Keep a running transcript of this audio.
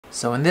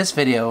So in this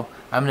video,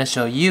 I'm going to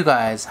show you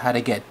guys how to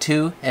get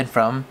to and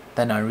from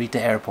the Narita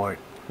Airport.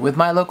 With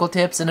my local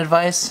tips and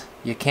advice,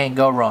 you can't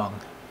go wrong.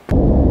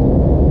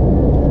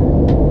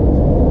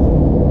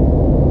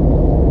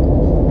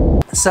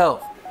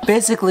 So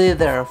basically,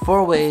 there are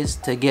 4 ways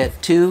to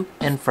get to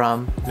and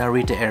from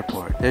Narita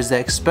Airport. There's the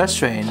express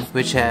train,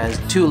 which has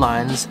 2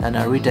 lines, the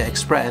Narita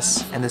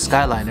Express and the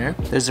Skyliner.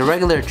 There's the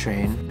regular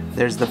train.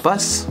 There's the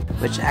bus,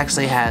 which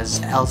actually has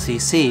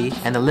LCC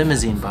and the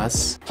limousine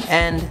bus.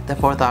 And the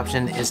 4th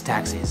option is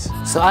taxis.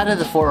 So out of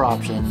the 4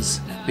 options,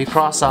 we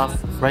cross off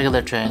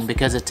regular train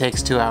because it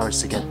takes 2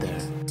 hours to get there.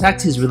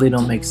 Taxis really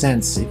don't make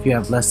sense if you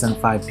have less than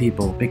 5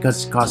 people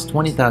because it costs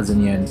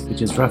 20,000 yen,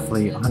 which is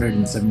roughly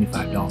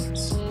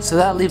 $175. So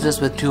that leaves us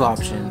with 2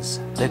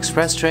 options, the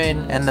express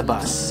train and the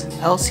bus.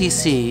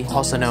 LCC,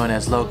 also known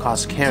as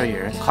low-cost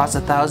carrier, costs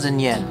 1,000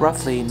 yen,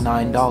 roughly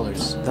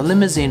 $9. The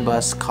limousine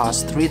bus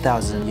costs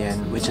 3,000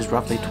 yen, which is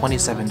roughly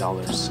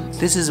 $27.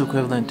 This is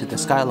equivalent to the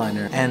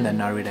Skyliner and the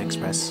Narita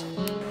Express.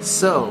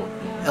 So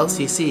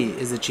LCC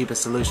is the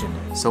cheapest solution.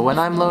 So when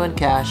I'm low in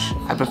cash,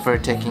 I prefer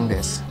taking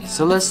this.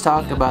 So let's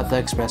talk about the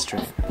express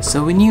train.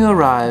 So when you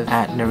arrive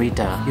at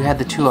Narita, you have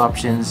the 2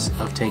 options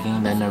of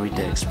taking the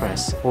Narita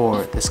Express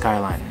or the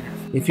Skyliner.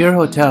 If your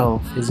hotel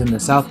is in the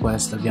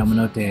southwest of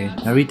Yamanote,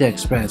 Narita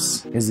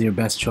Express is your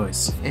best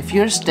choice. If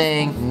you're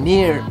staying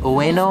near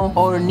Ueno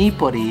or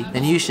Nippori,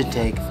 then you should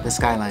take the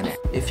Skyliner.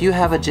 If you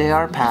have a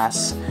JR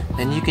pass,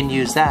 then you can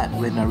use that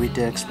with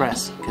Narita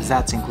Express because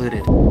that's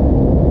included.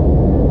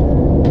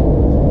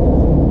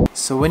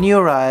 So when you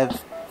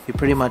arrive, you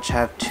pretty much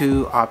have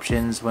 2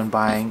 options when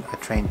buying a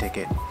train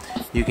ticket.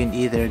 You can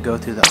either go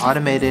through the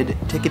automated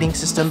ticketing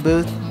system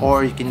booth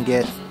or you can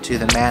get to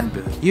the man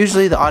booth.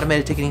 Usually the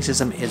automated ticketing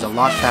system is a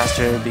lot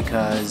faster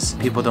because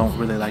people don't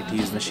really like to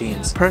use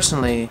machines.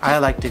 Personally, I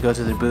like to go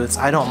to the booths.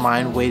 I don't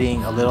mind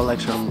waiting a little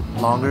extra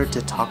longer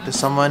to talk to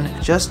someone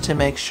just to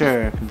make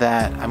sure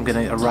that I'm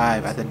gonna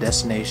arrive at the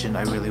destination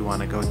I really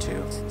want to go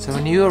to. So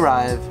when you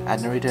arrive at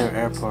Narita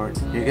Airport,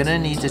 you're gonna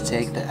need to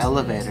take the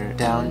elevator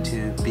down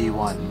to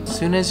B1. As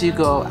soon as you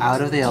go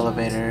out of the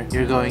elevator,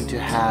 you're going to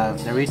have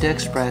Narita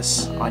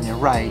Express on your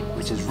right,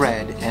 which is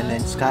red, and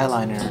then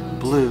Skyliner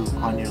blue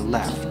on your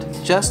left.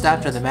 Just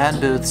after the man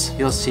booths,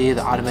 you'll see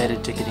the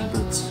automated ticketing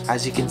booths.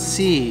 As you can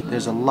see,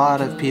 there's a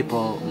lot of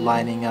people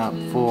lining up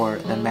for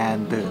the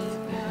man booth.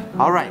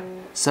 Alright,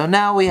 so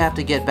now we have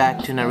to get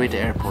back to Narita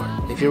Airport.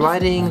 If you're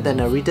riding the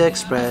Narita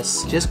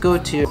Express, just go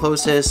to your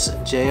closest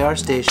JR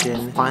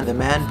station, find the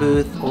man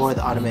booth or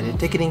the automated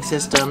ticketing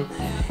system.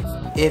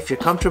 If you're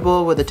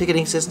comfortable with the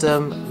ticketing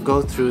system,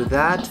 go through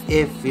that.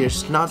 If you're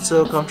not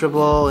so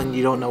comfortable and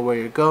you don't know where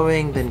you're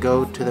going, then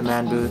go to the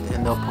man booth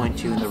and they'll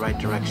point you in the right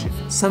direction.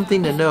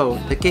 Something to note,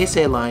 the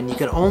Keisei line, you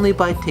can only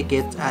buy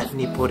tickets at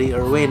Nippori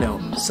or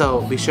Ueno,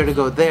 so be sure to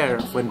go there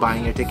when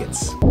buying your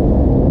tickets.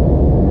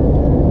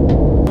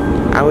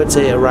 I would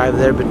say arrive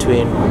there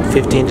between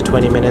 15 to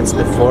 20 minutes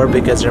before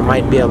because there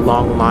might be a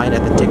long line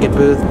at the ticket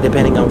booth.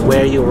 Depending on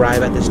where you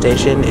arrive at the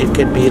station, it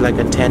could be like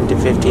a 10 to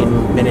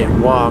 15 minute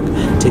walk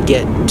to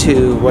get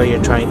to where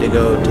you're trying to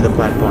go to the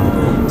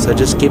platform. So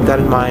just keep that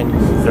in mind.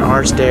 There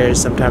are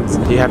stairs. Sometimes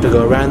you have to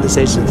go around the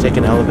station to take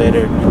an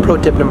elevator. Pro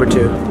tip number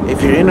 2,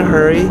 if you're in a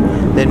hurry,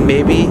 then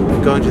maybe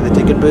going to the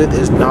ticket booth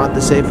is not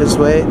the safest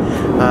way,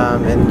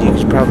 and you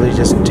could probably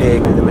just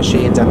take the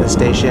machines at the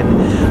station.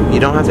 You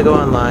don't have to go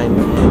online.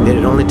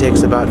 It only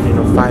takes about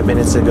 5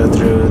 minutes to go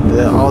through.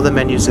 All the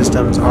menu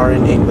systems are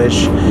in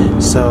English,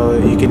 so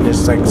you can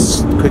just like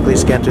quickly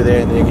scan through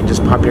there and then you can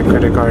just pop your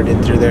credit card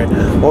in through there,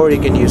 or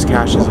you can use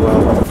cash as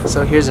well.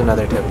 So here's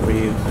another tip for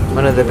you.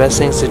 One of the best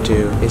things to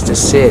do is to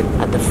sit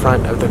at the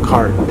front of the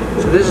cart.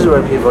 So this is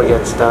where people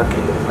get stuck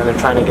when they're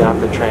trying to get off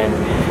the train.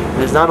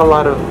 There's not a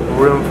lot of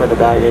room for the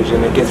baggage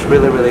and it gets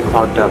really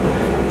clogged up.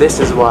 This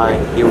is why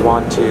you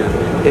want to,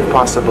 if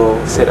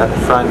possible, sit at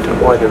the front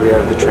or the rear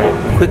of the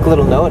train. Quick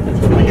little note,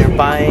 when you're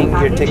buying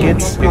your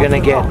tickets, you're gonna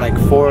get like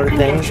 4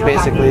 things.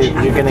 Basically,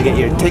 you're gonna get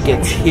your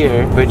tickets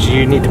here, which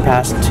you need to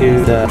pass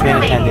to the train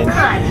attendant.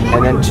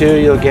 And then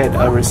 2, you'll get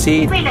a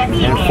receipt.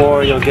 And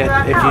 4, you'll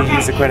get, if you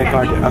use a credit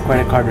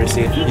card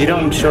receipt. You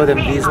don't show them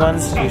these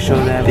ones, you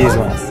show them these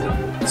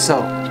ones.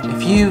 So,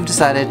 if you've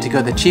decided to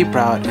go the cheap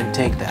route and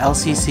take the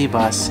LCC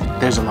bus,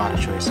 there's a lot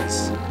of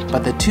choices.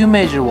 But the 2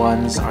 major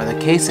ones are the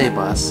Keisei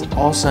bus,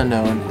 also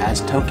known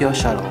as Tokyo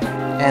Shuttle,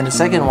 and the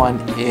second one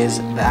is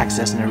the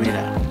Access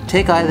Narita.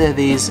 Take either of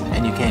these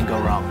and you can't go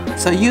wrong.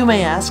 So you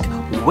may ask,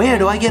 where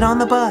do I get on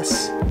the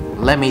bus?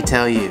 Let me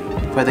tell you.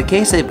 For the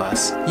Keisei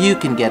bus, you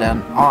can get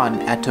on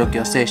at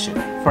Tokyo Station.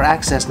 For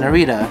Access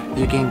Narita,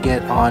 you can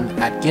get on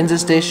at Ginza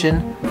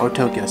Station or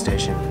Tokyo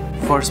Station.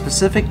 For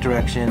specific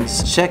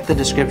directions, check the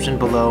description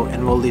below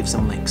and we'll leave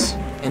some links.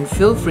 And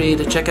feel free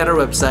to check out our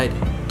website,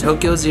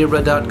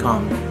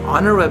 tokyozebra.com.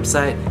 On our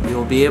website, you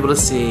will be able to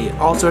see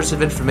all sorts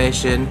of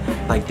information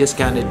like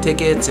discounted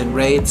tickets and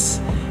rates,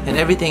 and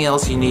everything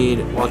else you need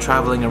while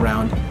traveling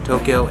around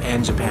Tokyo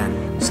and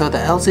Japan. So the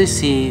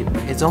LCC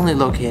is only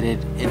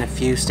located in a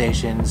few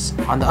stations.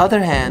 On the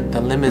other hand,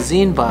 the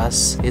limousine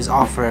bus is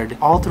offered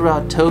all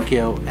throughout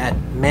Tokyo at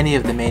many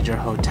of the major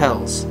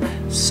hotels.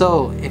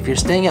 So if you're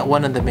staying at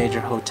one of the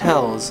major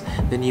hotels,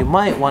 then you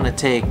might want to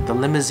take the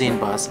limousine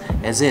bus,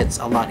 as it's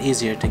a lot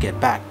easier to get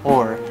back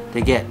or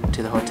to get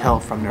to the hotel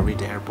from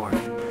Narita Airport.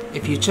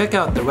 If you check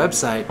out the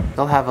website,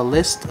 they'll have a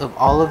list of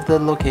all of the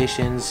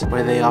locations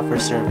where they offer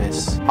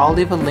service. I'll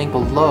leave a link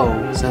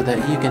below so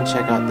that you can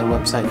check out the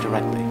website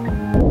directly.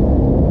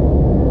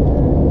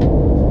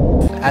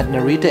 At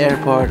Narita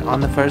Airport on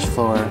the first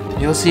floor,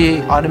 you'll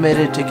see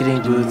automated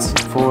ticketing booths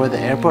for the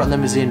airport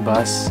limousine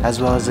bus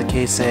as well as the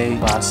Keisei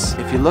bus.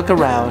 If you look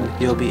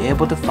around, you'll be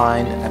able to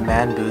find a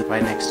man booth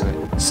right next to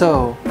it.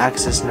 So,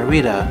 access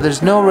Narita.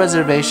 There's no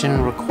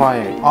reservation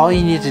required. All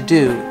you need to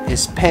do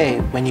is pay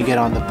when you get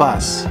on the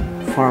bus.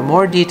 For a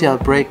more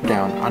detailed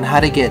breakdown on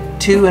how to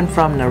get to and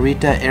from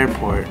Narita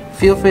Airport,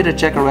 feel free to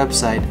check our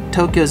website,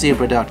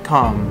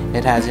 tokyozebra.com.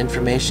 It has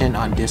information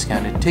on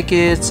discounted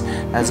tickets,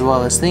 as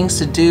well as things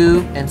to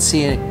do and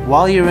see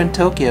while you're in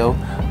Tokyo,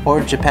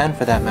 or Japan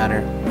for that matter.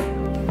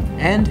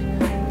 And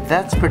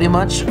that's pretty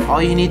much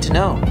all you need to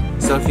know.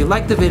 So if you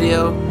liked the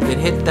video, then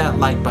hit that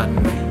like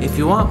button. If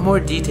you want more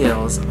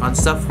details on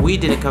stuff we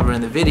didn't cover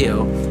in the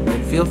video,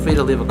 then feel free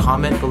to leave a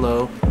comment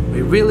below.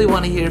 We really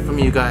want to hear from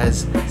you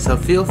guys, so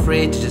feel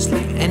free to just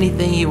leave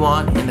anything you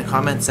want in the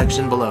comment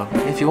section below.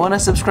 If you want to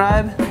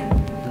subscribe,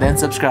 then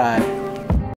subscribe.